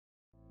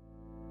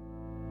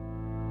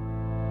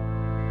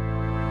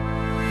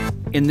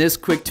In this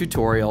quick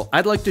tutorial,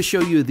 I'd like to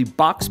show you the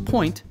box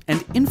point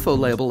and info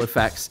label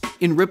effects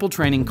in Ripple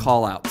Training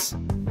Callouts.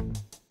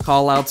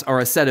 Callouts are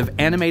a set of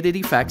animated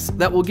effects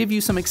that will give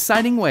you some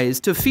exciting ways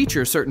to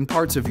feature certain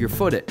parts of your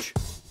footage.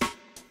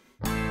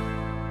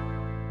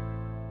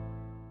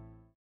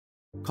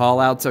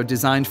 Callouts are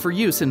designed for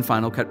use in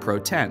Final Cut Pro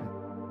 10.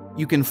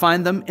 You can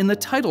find them in the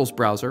Titles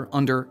browser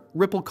under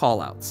Ripple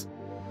Callouts.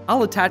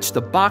 I'll attach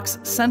the box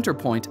center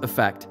point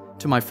effect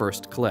to my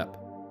first clip.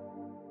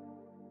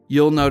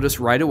 You'll notice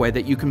right away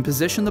that you can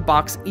position the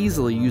box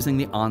easily using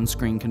the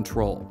on-screen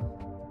control.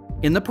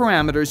 In the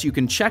parameters, you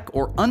can check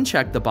or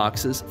uncheck the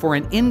boxes for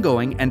an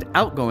ingoing and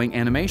outgoing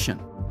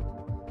animation.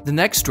 The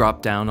next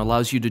drop-down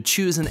allows you to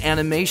choose an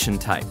animation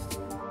type: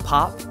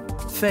 pop,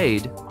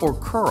 fade, or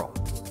curl.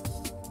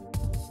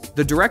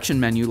 The direction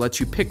menu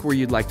lets you pick where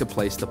you'd like to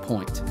place the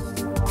point.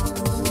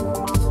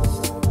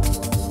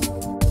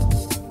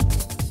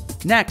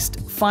 Next,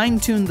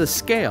 fine-tune the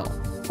scale,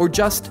 or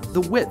just the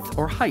width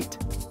or height.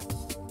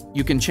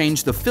 You can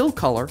change the fill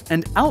color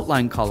and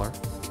outline color,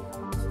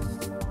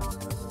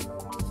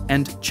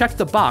 and check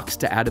the box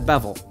to add a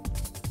bevel.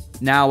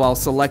 Now I'll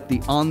select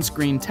the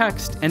on-screen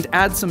text and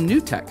add some new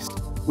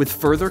text, with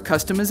further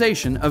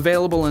customization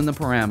available in the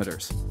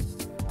parameters.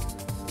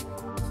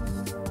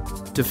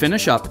 To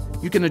finish up,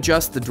 you can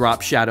adjust the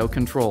drop shadow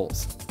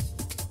controls.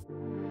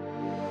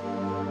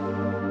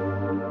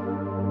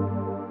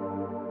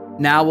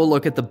 Now we'll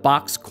look at the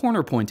box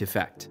corner point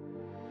effect.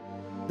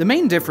 The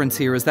main difference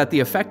here is that the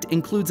effect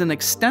includes an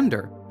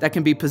extender that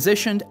can be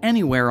positioned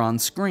anywhere on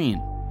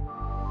screen.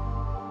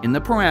 In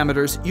the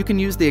parameters, you can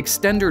use the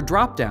extender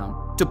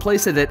dropdown to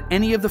place it at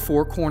any of the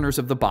four corners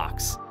of the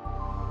box.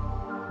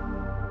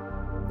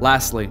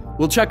 Lastly,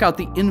 we'll check out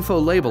the info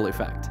label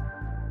effect.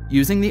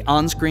 Using the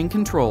on-screen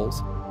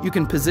controls, you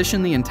can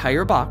position the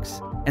entire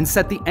box and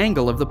set the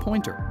angle of the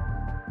pointer.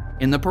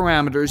 In the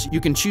parameters,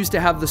 you can choose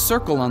to have the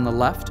circle on the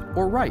left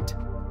or right.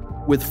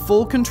 With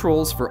full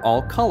controls for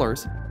all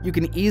colors, you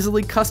can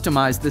easily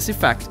customize this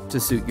effect to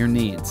suit your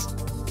needs.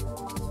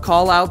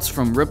 Callouts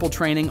from Ripple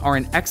Training are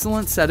an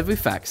excellent set of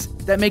effects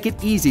that make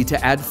it easy to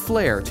add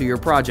flair to your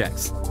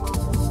projects.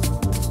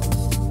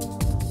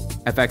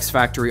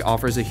 FxFactory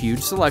offers a huge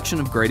selection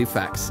of great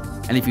effects,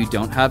 and if you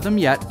don't have them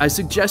yet, I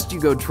suggest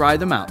you go try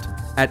them out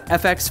at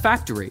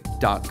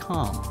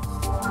FxFactory.com.